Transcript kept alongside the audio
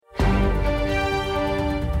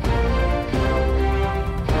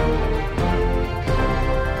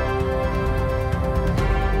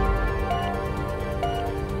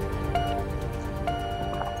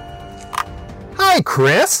Hi,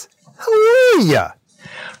 Chris. How are you?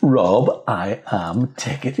 Rob, I am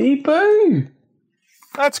Tickety Boo.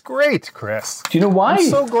 That's great, Chris. Do you know why? I'm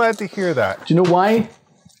so glad to hear that. Do you know why?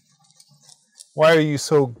 Why are you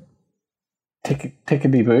so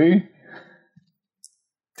Tickety Boo?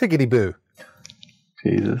 tickety boo?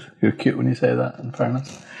 Jesus, you're cute when you say that, in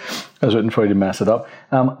fairness. I was waiting for you to mess it up.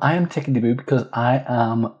 I am Tickety Boo because I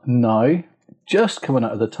am now just coming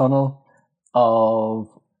out of the tunnel of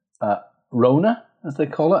Rona, as they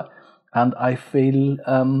call it, and I feel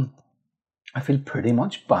pretty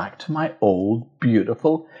much back to my old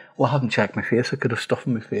beautiful. Well, I haven't checked my face. I could have stuff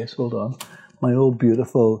in my face. Hold on, my old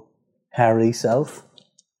beautiful hairy self.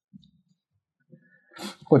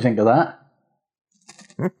 What do you think of that?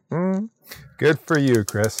 Good for you,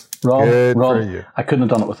 Chris. Rob, Good for you. I couldn't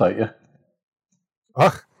have done it without you.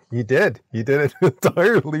 Oh, you did. You did it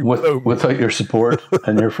entirely Without your support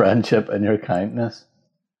and your friendship and your kindness,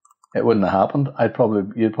 it wouldn't have happened.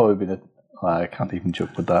 You'd probably be I can't even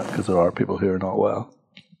joke with that because there are people who are not well.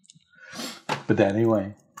 But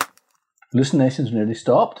anyway, hallucinations nearly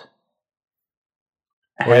stopped.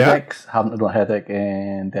 Headaches, haven't had a headache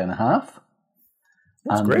in a day and a half.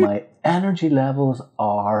 That's and great. My energy levels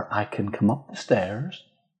are, I can come up the stairs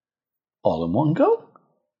all in one go.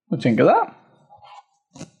 What do you think of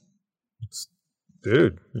that?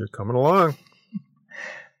 Dude, you're coming along.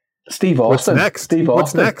 Steve Austin. What's next? Steve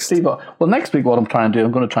What's Austin. next? Well, next week what I'm trying to do,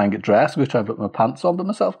 I'm going to try and get dressed. I'm going to try and put my pants on to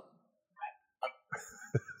myself.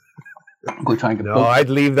 I'm going to try and get No, I'd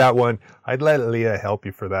leave that one. I'd let Leah help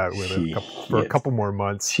you for that for a couple more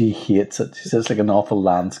months. She hates it. She says it's like an awful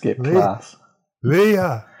landscape class.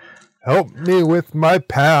 Leah, help me with my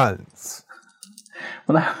pants.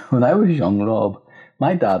 When I was young, Rob,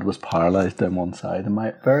 my dad was paralysed down one side, and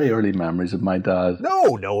my very early memories of my dad.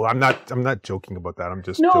 No, I'm not joking about that. I'm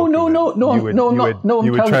just No.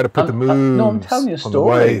 You would try to put the moves. No, I'm telling you a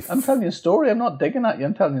story. I'm telling you a story. I'm not digging at you.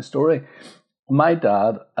 I'm telling you a story. My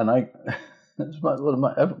dad and I.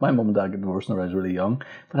 My mum and dad got divorced when I was really young,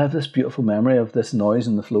 but I have this beautiful memory of this noise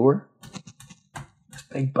on the floor, this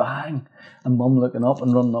big bang, and Mum looking up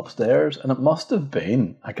and running upstairs, and it must have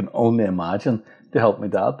been, I can only imagine, to help my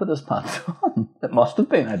dad put his pants on. It must have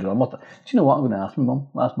been. I don't know. Do you know what I'm going to ask my mum?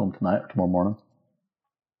 Ask Mum tonight or tomorrow morning.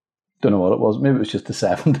 Don't know what it was. Maybe it was just the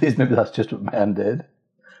 70s. Maybe that's just what men did.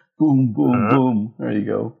 Boom, boom, boom. There you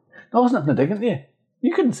go. No, I wasn't having a dig at you.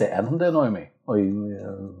 You couldn't say anything to annoy me. Oh,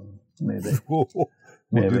 maybe.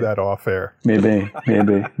 We'll do that off air. Maybe.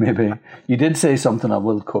 You did say something I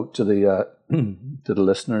will quote to the to the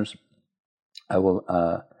listeners.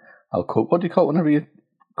 I'll quote. What do you call it whenever you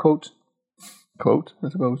quote? Quote, I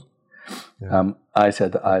suppose. Yeah. I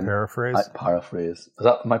said that paraphrase. Paraphrase. Is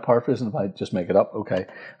that my paraphrasing? If I just make it up, okay.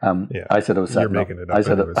 Yeah. I said I was setting You're up. making it up.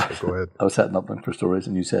 So go ahead. I was setting up for stories,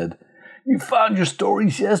 and you said, "You found your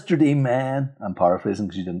stories yesterday, man." I'm paraphrasing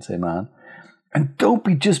because you didn't say man. And don't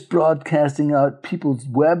be just broadcasting out people's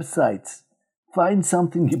websites. Find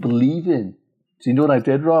something you believe in. So you know what I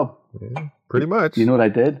did, Rob? Yeah, pretty much. You know what I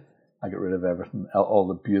did? I got rid of everything, all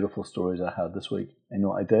the beautiful stories I had this week. You know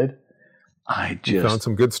what I did? You found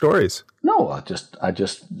some good stories. No,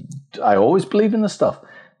 I always believe in this stuff.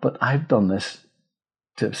 But I've done this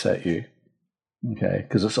to upset you. Okay?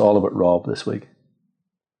 Because it's all about Rob this week.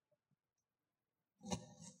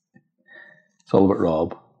 It's all about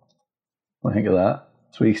Rob. What do you think of that?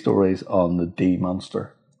 3 stories on the D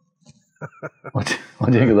Monster. What do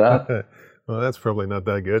you think of that? Well, that's probably not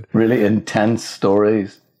that good. Really intense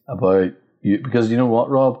stories about you. Because you know what,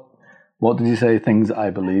 Rob? What did you say? Things I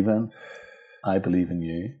believe in. I believe in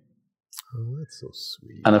you. Oh, that's so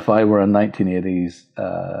sweet. And if I were a 1980s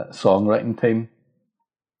songwriting team,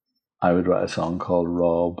 I would write a song called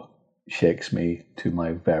Rob Shakes Me to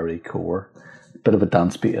My Very Core. Bit of a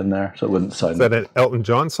dance beat in there, so it wouldn't sound... Is that an Elton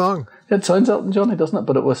John song? It sounds Elton John, doesn't it?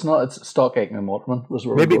 But it was not. It's Stock Aitken and Waterman.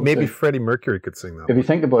 Maybe Freddie Mercury could sing that. If you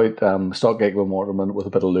think about Stock Aitken and Waterman with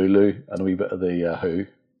a bit of Lulu and a wee bit of the Who,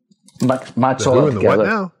 match all that together. What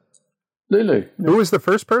now? Lulu. Who was the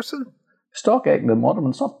first person? Stock Aitken and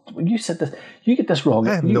Waterman. It's not, you said this. You get this wrong.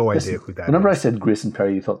 I have no idea who that is. Whenever I said Grayson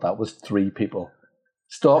Perry, you thought that was 3 people.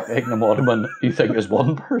 Stock Aitken and Waterman, you think is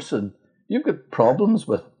 1 person. You've got problems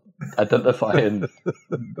with identifying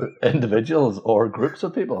individuals or groups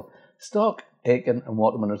of people. Stock, Aitken, and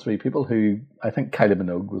Waterman are 3 people who I think Kylie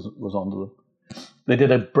Minogue was onto them. They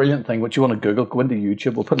did a brilliant thing, which you want to Google, go into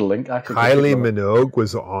YouTube, we'll put a link actually. Kylie Minogue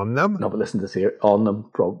was on them? No, but listen to this here, on them,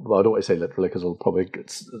 well, I don't want to say literally because I'll probably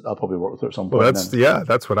work with her at some point. Well,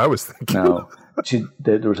 that's what I was thinking. No,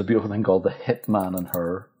 there was a beautiful thing called The Hitman and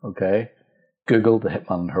Her, okay? Google The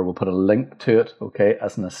Hitman and Her, we'll put a link to it, okay,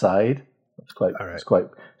 as an aside,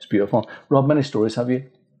 It's beautiful. Rob, many stories have you?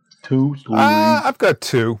 2 stories. I've got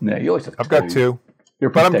 2. Yeah, you always have 2. I've got 2.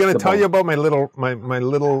 But I'm going to tell you about my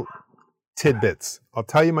little tidbits. I'll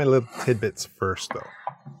tell you my little tidbits first, though.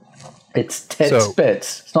 It's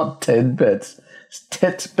tits-bits. It's not tidbits. It's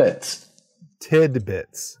tits-bits.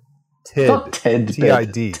 Tidbits. It's not tidbits.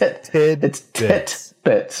 T-I-D. It's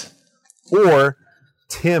tit-bits. Or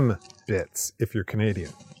Tim-bits, if you're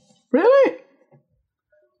Canadian. Really?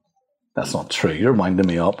 That's not true. You're winding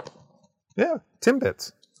me up. Yeah,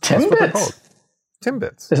 Timbits. Timbits?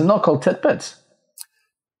 Timbits. Is it not called titbits?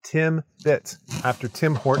 Timbits. After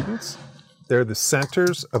Tim Hortons, they're the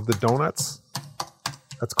centers of the donuts.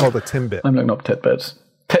 That's called a Timbit. I'm looking up titbits.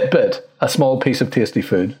 Titbit, a small piece of tasty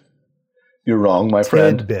food. You're wrong, my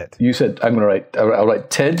friend. Tidbit. You said I'll write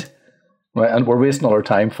tid, right? And we're wasting all our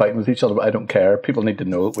time fighting with each other, but I don't care. People need to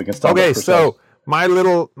know it. We can stop. Okay, so my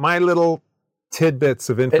little tidbits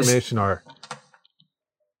of information are.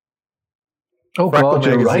 Oh Freckle God,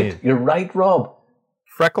 you're right. You're right, Rob.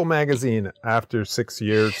 Freckle Magazine, after 6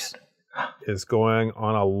 years, is going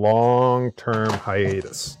on a long-term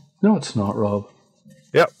hiatus. No, it's not, Rob.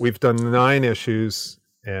 Yep, we've done 9 issues,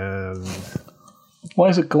 and why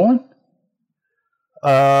is it going?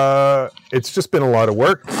 It's just been a lot of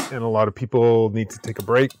work, and a lot of people need to take a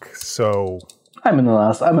break. So I'm in their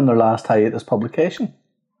last hiatus publication.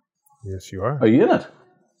 Yes, you are. Are you in it?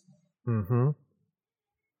 Mm-hmm.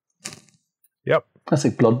 Yep. That's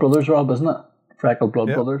like Blood Brothers, Rob, isn't it? Freckle Blood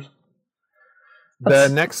Brothers. The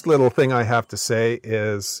next little thing I have to say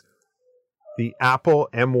is the Apple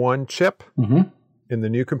M1 chip in the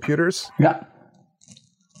new computers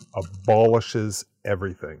abolishes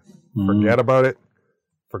everything. Forget about it.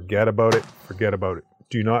 Forget about it. Forget about it.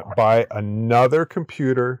 Do not buy another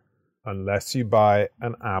computer unless you buy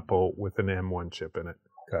an Apple with an M1 chip in it.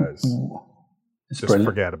 Because just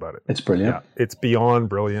forget about it. It's brilliant. Yeah, it's beyond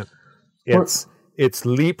brilliant. It's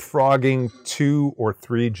leapfrogging 2 or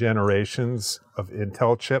 3 generations of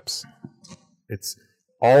Intel chips. It's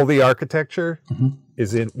all the architecture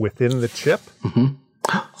is within the chip.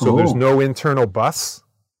 So there's no internal bus,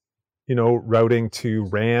 routing to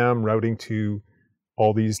RAM, routing to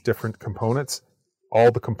all these different components.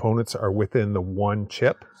 All the components are within the one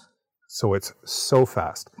chip. So it's so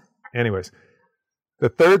fast. Anyways, the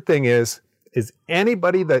third thing is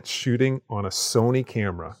anybody that's shooting on a Sony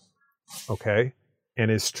camera, okay, and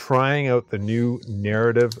is trying out the new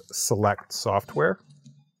Narrative Select software.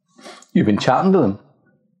 You've been chatting to them?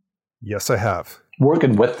 Yes, I have.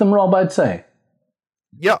 Working with them, Rob, I'd say.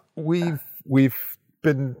 Yeah, we've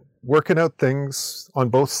been working out things on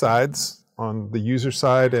both sides, on the user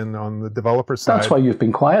side and on the developer side. That's why you've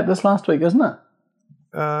been quiet this last week, isn't it?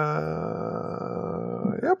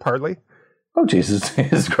 Yeah, partly. Oh, Jesus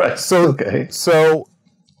Christ. So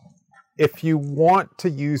if you want to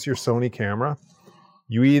use your Sony camera,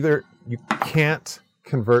 you can't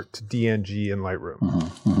convert to DNG in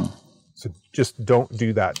Lightroom. So just don't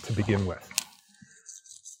do that to begin with.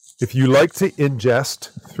 If you like to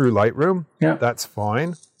ingest through Lightroom, that's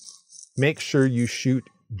fine. Make sure you shoot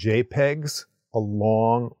JPEGs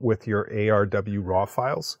along with your ARW RAW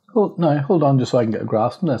files. Hold on just so I can get a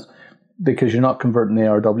grasp on this. Because you're not converting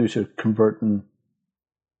ARWs,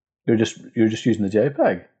 you're just using the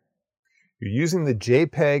JPEG. You're using the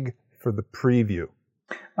JPEG for the preview.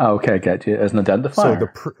 Oh, okay, I get you. As an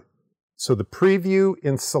identifier. So the preview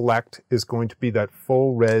in Select is going to be that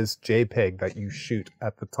full res JPEG that you shoot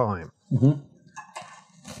at the time.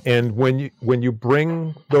 And when you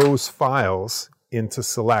bring those files into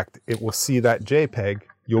Select, it will see that JPEG.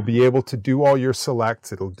 You'll be able to do all your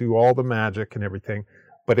selects. It'll do all the magic and everything,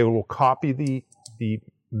 but it will copy the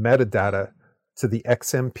metadata to the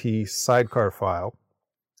XMP sidecar file.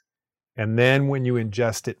 And then when you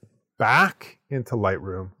ingest it back into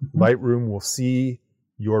Lightroom, Lightroom will see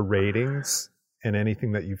your ratings and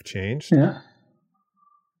anything that you've changed. Yeah.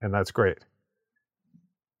 And that's great.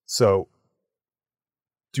 So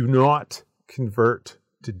do not convert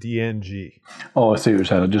to DNG. Oh, I see what you're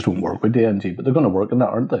saying. It just won't work with DNG, but they're going to work on that,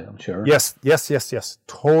 aren't they? I'm sure. Yes.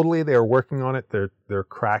 Totally, they're working on it. They're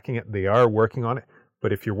cracking it. They are working on it.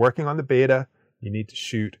 But if you're working on the beta, you need to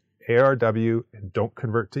shoot ARW and don't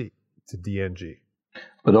convert to DNG.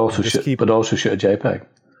 But also shoot a JPEG.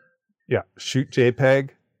 Yeah, shoot JPEG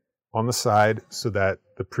on the side so that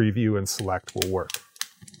the preview and Select will work.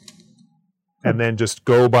 And then just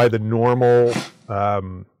go by the normal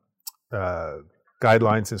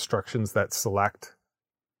guidelines, instructions that Select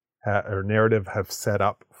or Narrative have set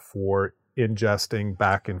up for ingesting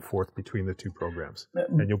back and forth between the two programs.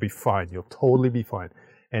 And you'll be fine. You'll totally be fine.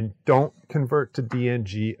 And don't convert to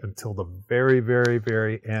DNG until the very, very,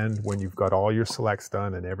 very end when you've got all your selects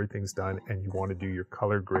done and everything's done and you want to do your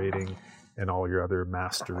color grading and all your other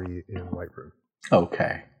mastery in Lightroom.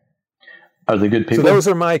 Okay. Are they good people? So those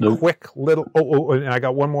are my quick little... Oh, and I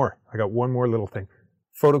got one more. I got one more little thing.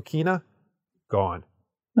 Photokina, gone.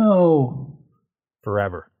 No.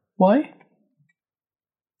 Forever. Why?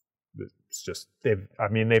 It's just...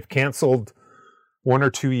 They've canceled 1 or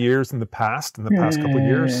 2 years in the past couple of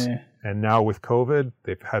years. And now with COVID,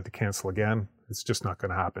 they've had to cancel again. It's just not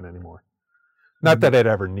going to happen anymore. Not that it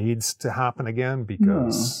ever needs to happen again,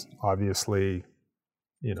 because obviously,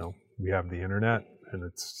 we have the internet and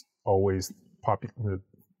it's always popular.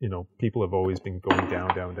 People have always been going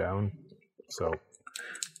down. So.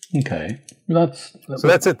 Okay. So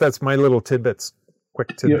that's it. That's my little tidbits,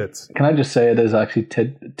 quick tidbits. Can I just say it is actually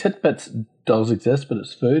tidbits does exist, but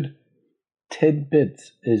it's food.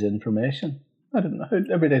 Tidbits is information. I don't know.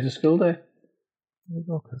 Every day's a school day. There you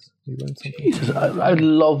go, Chris. You learned something. Jesus, I'd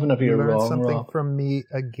love whenever you're wrong, something Rob. from me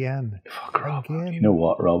again. Fuck, Rob. Again. You know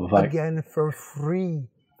what, Rob? Again for free.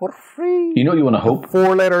 For free. You know you want to hope.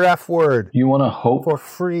 4-letter F word. You want to hope. For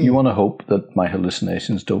free. You want to hope that my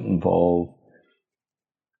hallucinations don't involve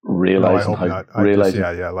realizing how great What's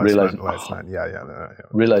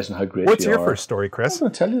you your are. first story, Chris? I'm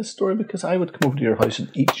going to tell you the story because I would come over to your house and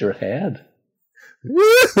eat your head.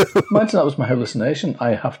 Imagine that was my hallucination.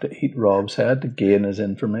 I have to eat Rob's head to gain his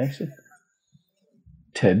information.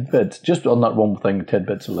 Tidbits. Just on that one thing,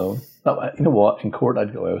 tidbits alone. You know what? In court,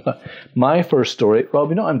 I'd go away with that. My first story, Rob,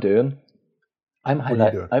 you know what I'm doing? I'm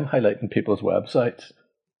highlighting people's websites.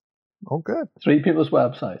 Oh, good. 3 people's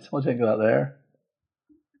websites. What do you think of that there?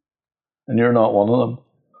 And you're not one of them.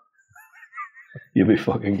 You'll be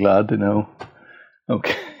fucking glad to know.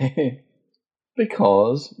 Okay.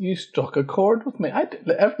 Because you struck a chord with me.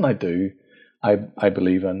 Everything I do, I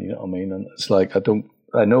believe in, you know what I mean? And it's like, I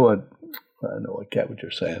know I get what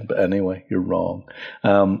you're saying, but anyway, you're wrong.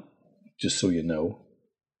 Just so you know.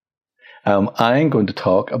 I'm going to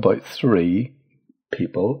talk about 3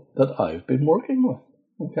 people that I've been working with.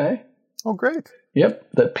 Okay? Oh, great.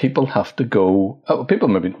 Yep, that people have to go. People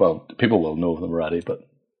will know them already, but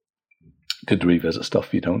good to revisit stuff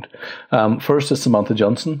if you don't. First is Samantha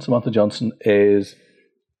Johnson. Samantha Johnson is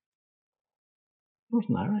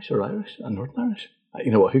Northern Irish or Irish? Northern Irish.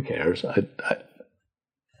 You know what? Who cares? I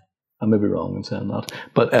may be wrong in saying that,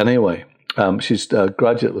 but anyway, she's a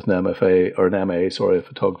graduate with an MFA or an MA, of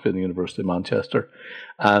photography in the University of Manchester,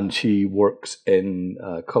 and she works in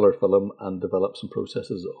colour film and develops and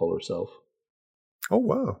processes it all herself. Oh,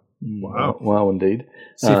 wow. Wow, indeed.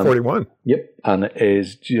 C41. Yep, and it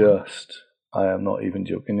is just, I am not even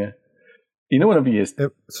joking you. You know whenever you...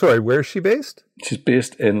 sorry, where is she based? She's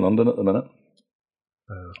based in London at the minute.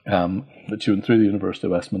 But she went through the University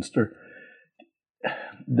of Westminster.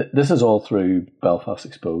 This is all through Belfast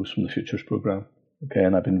Exposed from the Futures programme. Okay,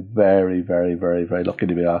 and I've been very, very, very, very lucky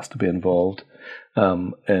to be asked to be involved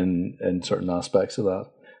in certain aspects of that.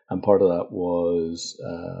 And part of that was...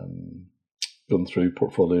 going through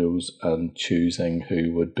portfolios and choosing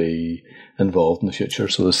who would be involved in the future.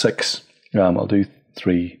 So there's 6. I'll do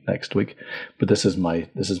 3 next week, but this is my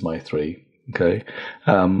 3. Okay,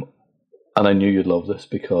 and I knew you'd love this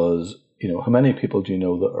because how many people do you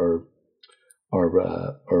know that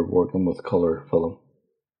are working with colour film,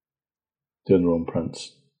 doing their own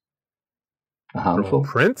prints? A handful. Their own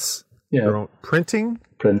prints? Yeah. Their own printing.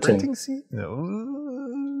 No,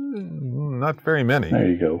 not very many. There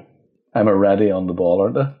you go. I'm already on the ball,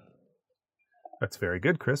 aren't I? That's very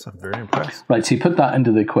good, Chris. I'm very impressed. Right, so you put that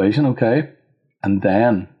into the equation, okay? And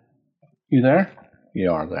then, you there?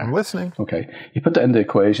 You are there. I'm listening. Okay, you put that into the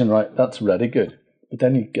equation, right? That's really good. But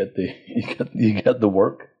then you get the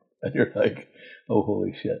work, and you're like, oh,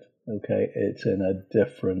 holy shit. Okay, it's in a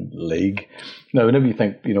different league. Now, whenever you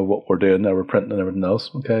think, what we're doing now, we're printing and everything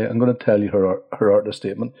else. Okay, I'm going to tell you her artist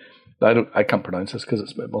statement. I can't pronounce this because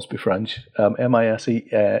it must be French. MISE.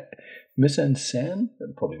 Mise en scène,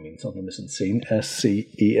 it probably means something, mise en scène,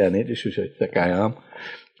 SCEN, just shows you how thick I am,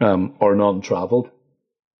 or non-travelled,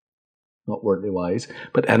 not wordly wise.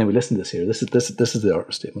 But anyway, listen to this here. This is the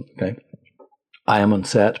artist statement, okay? I am on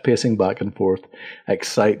set, pacing back and forth,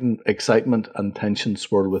 excitement and tension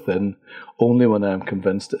swirl within. Only when I am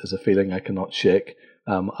convinced it is a feeling I cannot shake,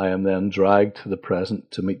 I am then dragged to the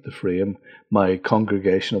present to meet the frame. My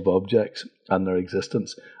congregation of objects and their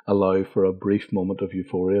existence allow for a brief moment of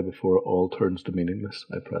euphoria before it all turns to meaningless.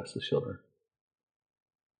 I press the shutter.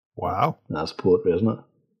 Wow. That's poetry, isn't it?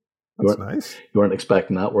 That's nice. You weren't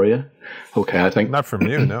expecting that, were you? Okay, I think... Not from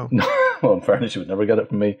you, no. Well, in fairness, you would never get it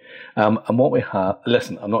from me. And what we have...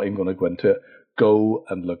 Listen, I'm not even going to go into it. go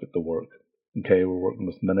and look at the work. Okay, we're working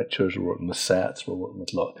with miniatures, we're working with sets, we're working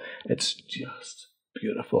with lot. It's just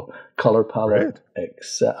beautiful. Colour palette,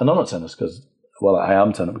 and I'm not saying this because, well, I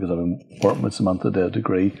am saying it because I've been working with Samantha to a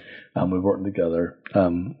degree, and we're working together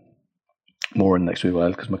more in the next wee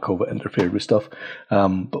while because my COVID interfered with stuff.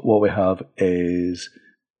 But what we have is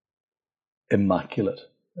immaculate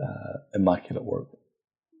work.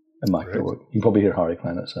 Immaculate work. You can probably hear Harry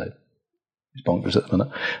crying outside. He's bonkers at the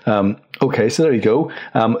minute. Okay, so there you go.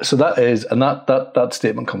 So that is, and that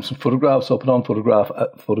statement comes from photographs. So I'll put on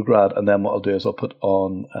Photograd, and then what I'll do is I'll put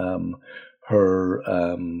on her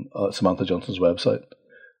Samantha Johnson's website,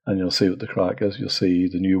 and you'll see what the crack is. You'll see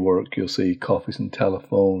the new work. You'll see Coffees and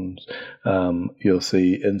Telephones. You'll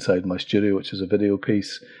see Inside My Studio, which is a video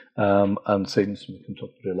piece, and scenes from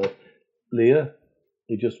Kentucky Real Life. Leah,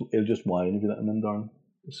 he'll just whine if you let him in, darling.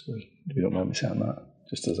 If you don't mind me saying that.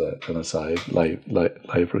 Just as an aside,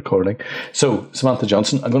 live recording. So Samantha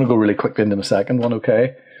Johnson, I'm going to go really quickly into my second one,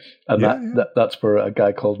 okay? And that's for a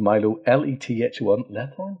guy called Milo, Lethon.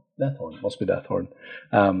 Lethorn, must be Lethorn.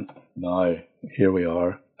 Now, here we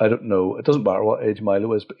are. I don't know. It doesn't matter what age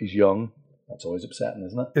Milo is, but he's young. That's always upsetting,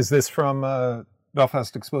 isn't it? Is this from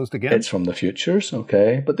Belfast Exposed again? It's from the Futures,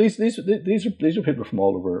 okay. But these are people from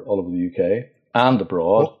all over the UK. And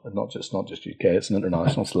abroad, not just UK. It's an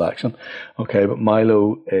international selection, okay. But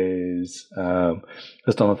Milo has done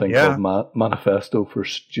a thing called Manifesto for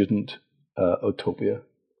Student Utopia.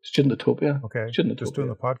 Student Utopia. Okay. Student Utopia. Just doing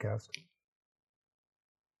the podcast.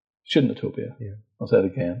 Student Utopia. Yeah. I'll say it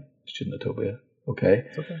again. Student Utopia. Okay.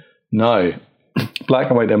 It's okay. Now, black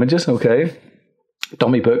and white images. Okay.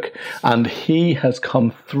 Dummy book, and he has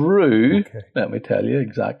come through. Okay. Let me tell you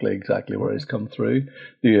exactly where he's come through.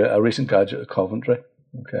 A recent graduate of Coventry.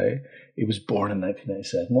 Okay, he was born in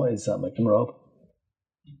 1997. What is that, making Rob?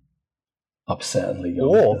 Upsettingly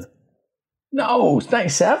young. Old? No, it's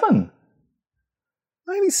 97.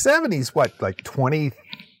 97. He's what, like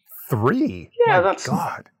 23? Yeah, that's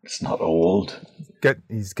God. It's not old.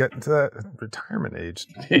 He's getting to that retirement age.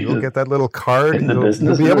 He'll get that little card.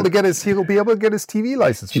 He'll be able to get his TV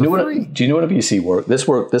license for free. Do you know whenever you see work? This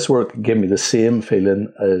work gave me the same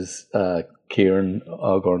feeling as Kieran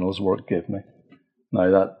O'Gornell's work gave me.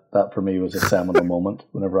 Now that for me was a seminal moment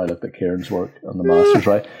whenever I looked at Kieran's work on the Masters,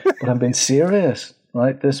 right? But I'm being serious,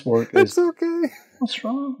 right? This work is. It's okay. What's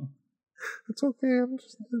wrong? It's okay.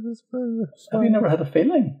 Have you never had a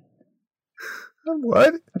feeling?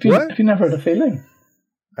 What? Have you never had a feeling?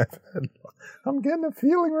 I'm getting a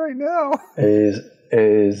feeling right now.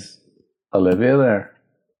 Is Olivia there?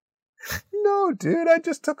 No, dude. I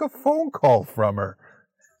just took a phone call from her.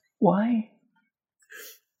 Why?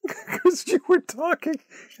 Because you were talking,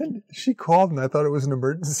 and she called, and I thought it was an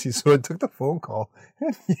emergency, so I took the phone call,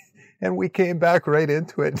 and we came back right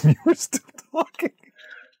into it, and you were still talking.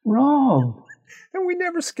 Wrong. And we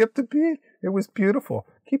never skipped a beat. It was beautiful.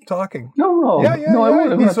 Keep talking. No, wrong. Yeah.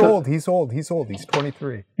 He's old. He's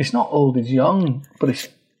 23. He's not old. He's young, but he's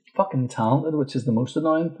fucking talented, which is the most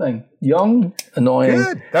annoying thing. Young, annoying.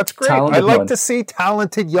 Good. That's great. I like to see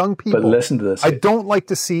talented young people. But listen to this. I don't like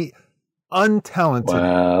to see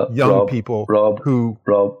untalented young people who.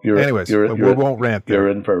 Rob, we won't rant there. You're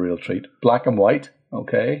in for a real treat. Black and white.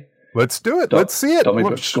 Okay. Let's do it. Let's see it.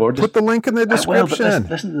 Put the link in the description.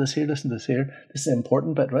 Listen to this here. Listen to this here. This is the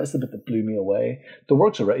important bit. Right, this is the bit that blew me away. The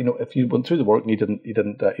works are right. You know, if you went through the work and you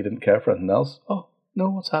didn't care for anything else. Oh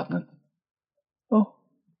no, what's happening? Oh.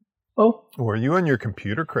 Were you on your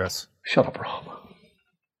computer, Chris? Shut up, Rob.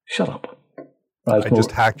 Shut up. I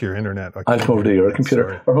just hacked your internet. I'll come over to your computer.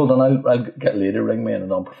 Sorry. Or hold on, I'll get Leah to ring me in a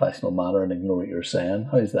non-professional manner and ignore what you're saying.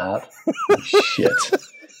 How's that? Shit.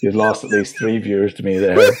 You've lost at least 3 viewers to me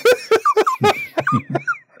there.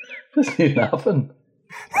 What's you laughing?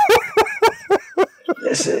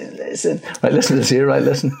 Listen. Right, listen to this here, right?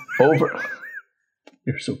 Listen. Over.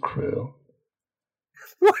 You're so cruel.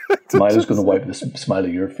 Milo's going to wipe the smile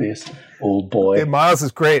of your face, old boy. Okay, Miles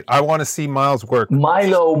is great. I want to see Miles work.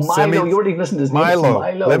 Milo, you already listened to his name. Milo.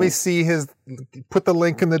 Let me see his. Put the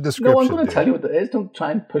link in the description. No, I'm going to tell you what it is. Don't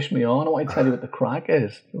try and push me on. I want to tell you what the crack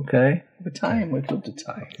is. Okay? The time. We've looked at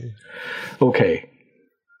time. Okay.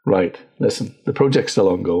 Right. Listen, the project's still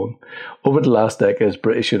ongoing. Over the last decades,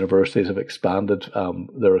 British universities have expanded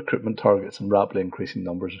their recruitment targets and rapidly increasing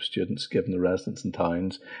numbers of students given the residents in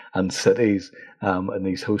towns and cities in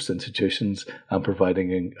these host institutions and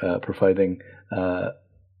proving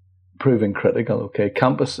critical. Okay,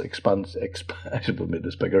 campus expansion. I should have made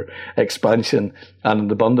this bigger. Expansion and an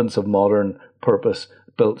abundance of modern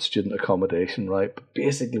purpose-built student accommodation. Right, but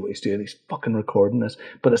basically what he's doing, he's fucking recording this,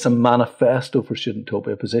 but it's a manifesto for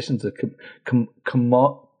Studentopia, positions that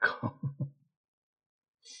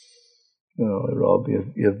Oh, Rob,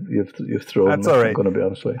 you've thrown. That's me. all right. I'm going to be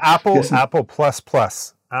honest with you. Apple, Listen, Apple plus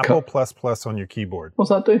plus, Apple plus plus on your keyboard. what's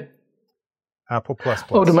that do? Apple plus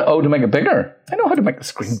Oh, plus. to make it bigger. I know how to make the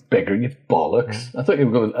screen bigger. You bollocks! I thought you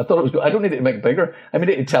were going. I thought it was. I don't need it to make it bigger. I need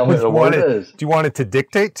it to tell me what the word is. Do you want it to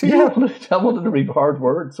dictate to Yeah, you? I wanted to read hard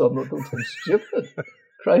words, so I'm not doing something stupid.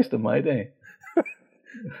 Christ almighty.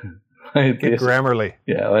 Get Grammarly.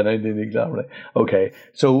 Yeah, I need Grammarly. Okay,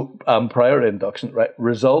 so prior to induction, right,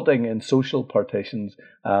 resulting in social partitions,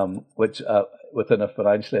 which within a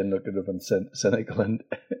financially unlucrative and cynical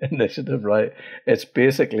initiative, right? It's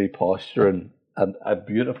basically posturing, and a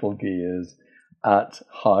beautiful gaze at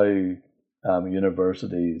how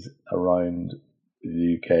universities around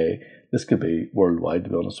the UK, this could be worldwide to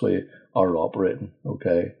be honest with you, are operating.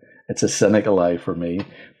 Okay, it's a cynical eye for me,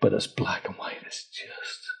 but it's black and white. It's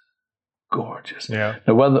just gorgeous. Yeah.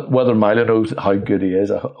 Now, whether Milo knows how good he is,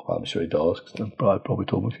 I'm sure he does, because I've probably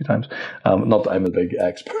told him a few times. Not that I'm a big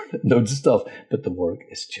expert at loads of stuff, but the work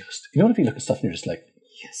is just, if you look at stuff and you're just like,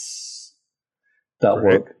 yes, that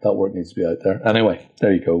work needs to be out there. Anyway,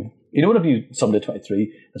 there you go. You know what, if you, somebody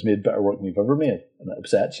 23 has made better work than you've ever made, and it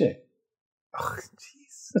upsets you? Oh,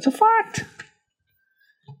 jeez. It's a fact.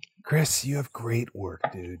 Chris, you have great work,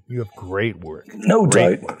 dude. You have great work. No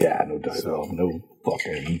Great doubt. work. Yeah, no doubt. So- No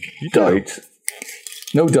fucking You do. doubt.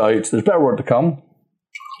 No doubt. There's better work to come.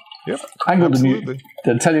 Yep. I'm going to New. Absolutely.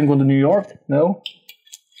 Did I tell you I'm going to New York? No.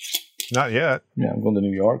 Not yet. Yeah, I'm going to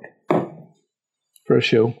New York for a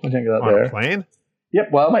show. I think of that On there. a plane? Yep.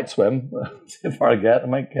 Well, I might swim. See how far I get. I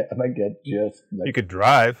might get just You like could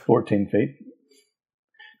drive. 14 feet.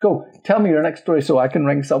 Go. Tell me your next story so I can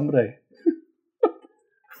ring somebody.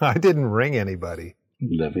 I didn't ring anybody.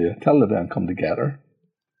 Olivia. Tell Olivia I'm come to get her.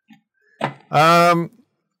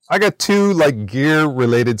 I got two gear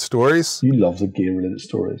related stories. You love the gear-related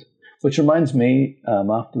stories. Which reminds me,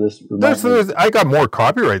 after this... I got more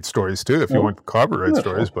copyright stories too, if you Oh. want copyright Yeah,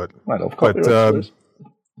 stories, but I love copyright stories.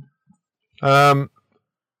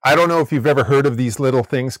 I don't know if you've ever heard of these little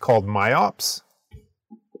things called myops.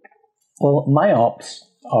 Well, myops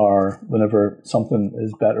are whenever something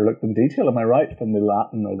is better looked in detail. Am I right? From the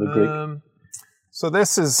Latin or the Greek? So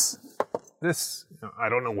this. I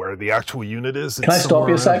don't know where the actual unit is. Can I stop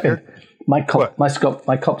you a second? My cup, What?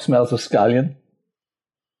 my cup smells of scallion.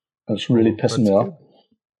 And it's really pissing me that's off. good.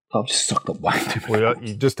 I've just sucked up wine. Well,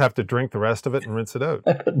 you just have to drink the rest of it and rinse it out.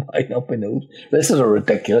 I put wine up my nose. This is a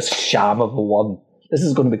ridiculous sham of a one. This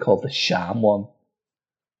is going to be called the sham one.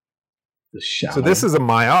 The sham. So this is a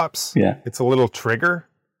myops. Yeah. It's a little trigger.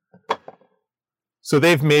 So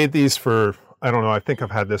they've made these for, I don't know, I think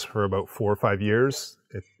I've had this for about 4 or 5 years.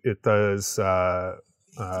 It does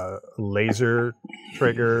laser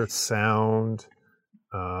trigger, sound,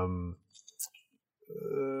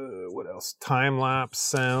 what else? Time lapse,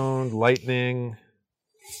 sound, lightning.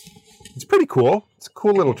 It's pretty cool. It's a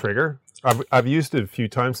cool little trigger. I've used it a few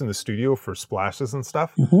times in the studio for splashes and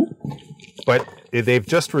stuff. Mm-hmm. But they've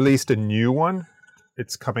just released a new one.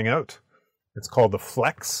 It's coming out. It's called the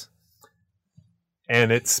Flex.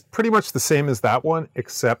 And it's pretty much the same as that one,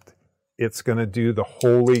 except it's going to do the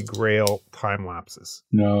Holy Grail time lapses.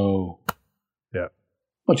 No. Yeah.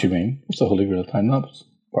 What do you mean? What's the Holy Grail time lapse?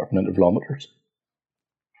 Apart from intervalometers.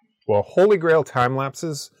 Well, Holy Grail time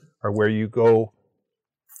lapses are where you go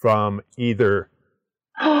from either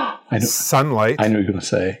sunlight I know you're going to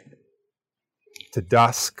say. to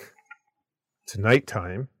dusk to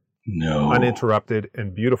nighttime, No. uninterrupted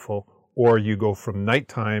and beautiful, or you go from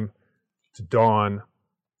nighttime to dawn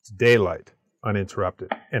to daylight,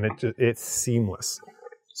 uninterrupted, and it's seamless.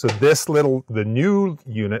 So the new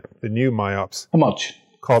unit, the new myops, How much?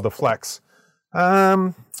 called the Flex.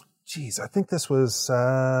 I think this was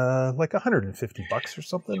like $150 or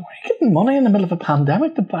something. Are you getting money in the middle of a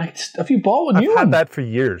pandemic to buy? Have you bought a new I've one? had that for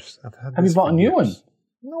years. Have you bought a new one?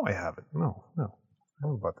 No, I haven't. No, I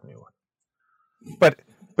haven't bought the new one.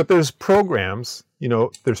 But there's programs,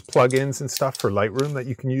 there's plugins and stuff for Lightroom that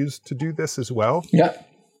you can use to do this as well. Yeah.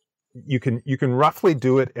 You can roughly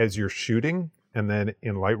do it as you're shooting, and then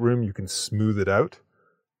in Lightroom you can smooth it out.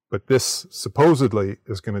 But this supposedly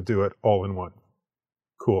is going to do it all in one.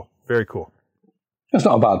 Cool. Very cool. That's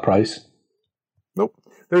not a bad price. Nope.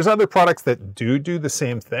 There's other products that do the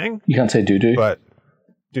same thing, You can't say doo-doo. but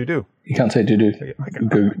do. You can't say doo-doo.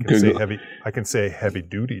 I can say heavy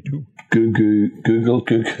duty too. Google.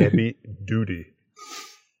 Heavy duty.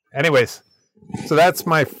 Anyways, so that's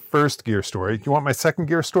my first gear story. Do you want my second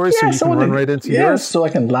gear story so you can run right into yours? so I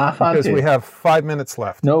can laugh at Because you. we have 5 minutes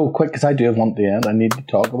left. No, quick, because I do have one at the end. I need to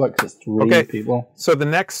talk about because it's three Okay. people. So the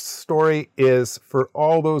next story is for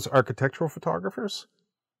all those architectural photographers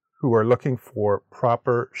who are looking for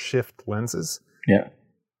proper shift lenses. Yeah. Are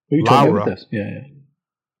you talking about this? Yeah.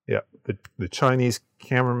 The Chinese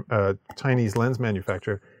Chinese lens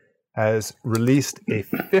manufacturer has released a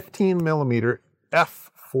 15 millimeter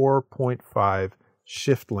f4.5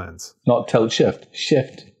 shift lens. Not tilt shift.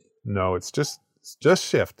 Shift. No, it's just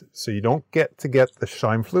shift. So you don't get the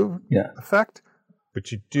Scheinflug effect,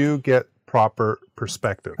 but you do get proper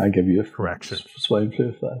perspective. I give you a correction. Swine flu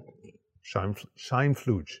effect.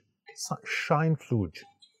 Scheinflug. Scheinflug.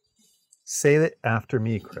 Say it after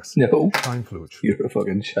me, Chris. No. Scheinflug. You're a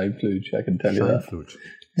fucking Scheinflug, I can tell you that. Scheinflug.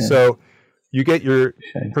 Yeah. So you get your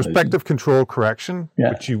perspective control correction,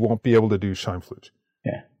 but you won't be able to do Scheinflug.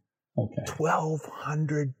 Yeah. Okay.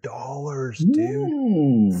 $1,200,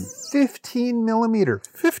 dude. 15 millimeter.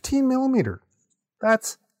 15 millimeter.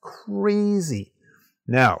 That's crazy.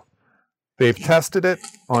 Now, they've tested it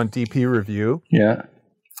on DP Review. Yeah.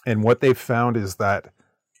 And what they've found is that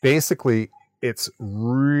basically it's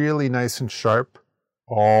really nice and sharp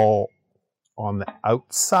all on the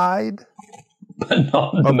outside but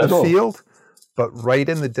not in of the field, but right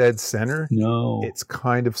in the dead center, it's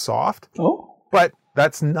kind of soft. Oh. But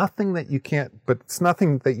that's nothing that you can't, it's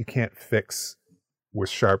nothing that you can't fix with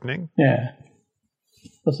sharpening. Yeah.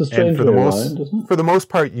 That's a strange way around, isn't it? For the most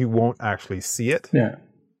part, you won't actually see it. Yeah.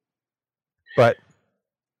 But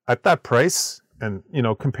at that price, and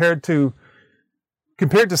compared to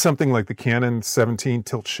something like the Canon 17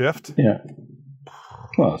 tilt shift,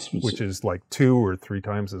 well, which is like 2 or 3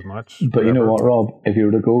 times as much. But you know what, Rob? If you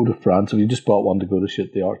were to go to France, if you just bought one to go to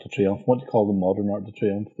shoot the Arc de Triomphe, what do you call the modern Arc de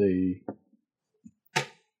Triomphe? I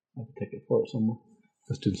have a ticket for it somewhere.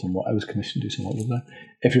 I was commissioned to do some work with that.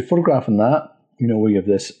 If you're photographing that, where you have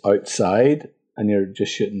this outside and you're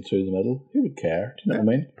just shooting through the middle, who would care? Do you know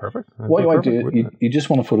what I mean? Perfect. What you might do, you just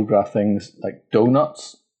want to photograph things like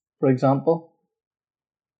donuts, for example.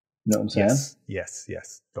 You know what I'm saying? Yes.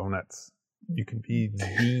 Donuts. You can be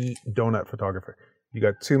the donut photographer. You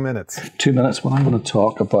got 2 minutes. 2 minutes. Well, I'm going to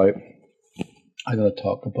talk about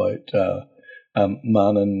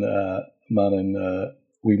man in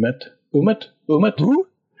Ouimet. Ouimet? Who?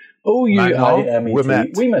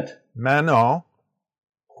 Ouimet. Ouimet. Manon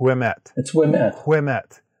Ouimet. It's Ouimet.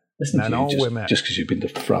 Ouimet. Listen Manon to you, Ouimet. Just because you've been to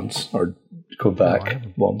France or Quebec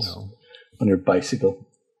once on your bicycle.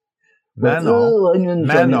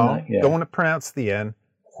 Manon. Don't pronounce the N.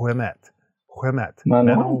 Ouimet.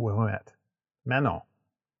 Manon.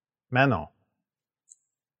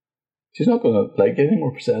 She's not going to like any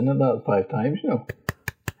more percent than that 5 times,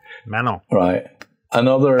 Manon. Right.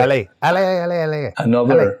 Another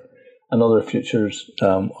Futures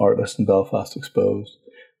artist in Belfast Exposed.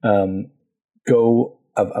 I'm not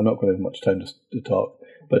going to have much time to talk,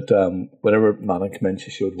 but whenever Manon came in,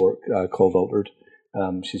 she showed work called Altered.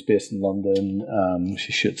 She's based in London.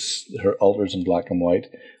 She shoots her alters in black and white,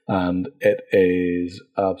 and it is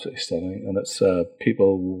absolutely stunning. And it's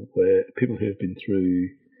people who have been through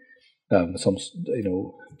some, I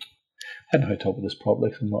don't know how to talk about this properly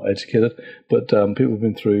because I'm not educated, but people have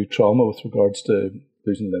been through trauma with regards to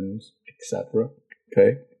losing limbs, etc.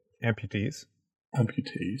 Okay, amputees.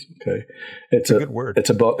 Okay, it's a good word. It's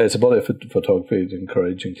a body of photography to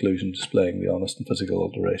encourage inclusion, displaying the honest and physical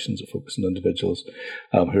alterations that focus on individuals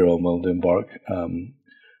who are unwilling to embark,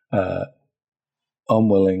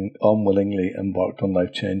 unwillingly embarked on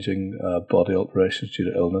life-changing body alterations due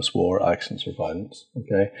to illness, war, accidents, or violence.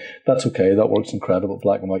 Okay, that's okay. That works incredible.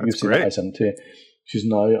 Black and white. You've seen it. I sent it to you. She's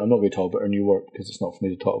now, I'm not going to talk about her new work because it's not for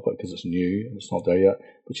me to talk about because it's new and it's not there yet,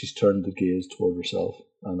 but she's turned the gaze toward herself.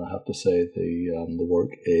 And I have to say the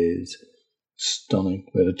work is stunning.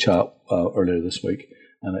 We had a chat earlier this week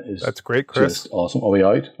and it is That's great, Chris. Just awesome. Are we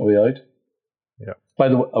out? Yeah. By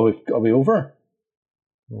the way, are we over?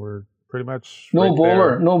 We're pretty much no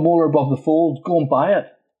bowler above the fold. Go and buy it.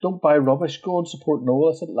 Don't buy rubbish. Go and support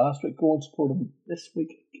Noel. I said it last week. Go and support him this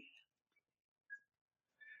week.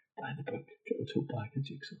 Buy the book. Get the tote bag and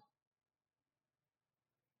jigsaw.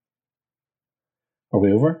 Are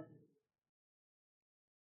we over?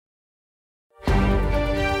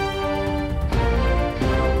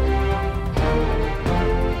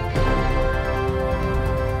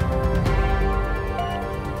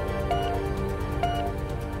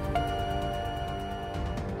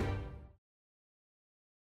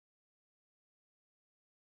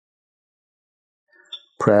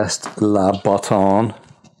 Pressed la button.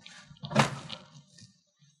 Okay.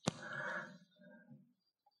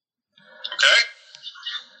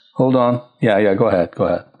 Hold on. Yeah, go ahead.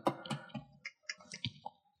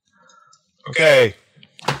 Okay.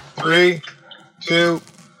 3, 2,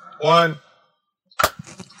 1.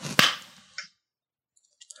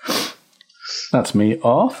 That's me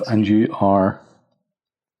off, and you are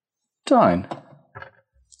down.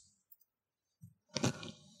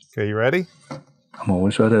 Okay, you ready? I'm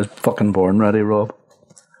always ready. I was fucking born ready, Rob.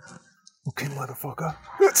 Okay, motherfucker.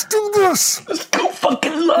 Let's do this! Let's go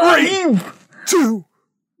fucking live! 3, 2,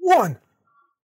 1.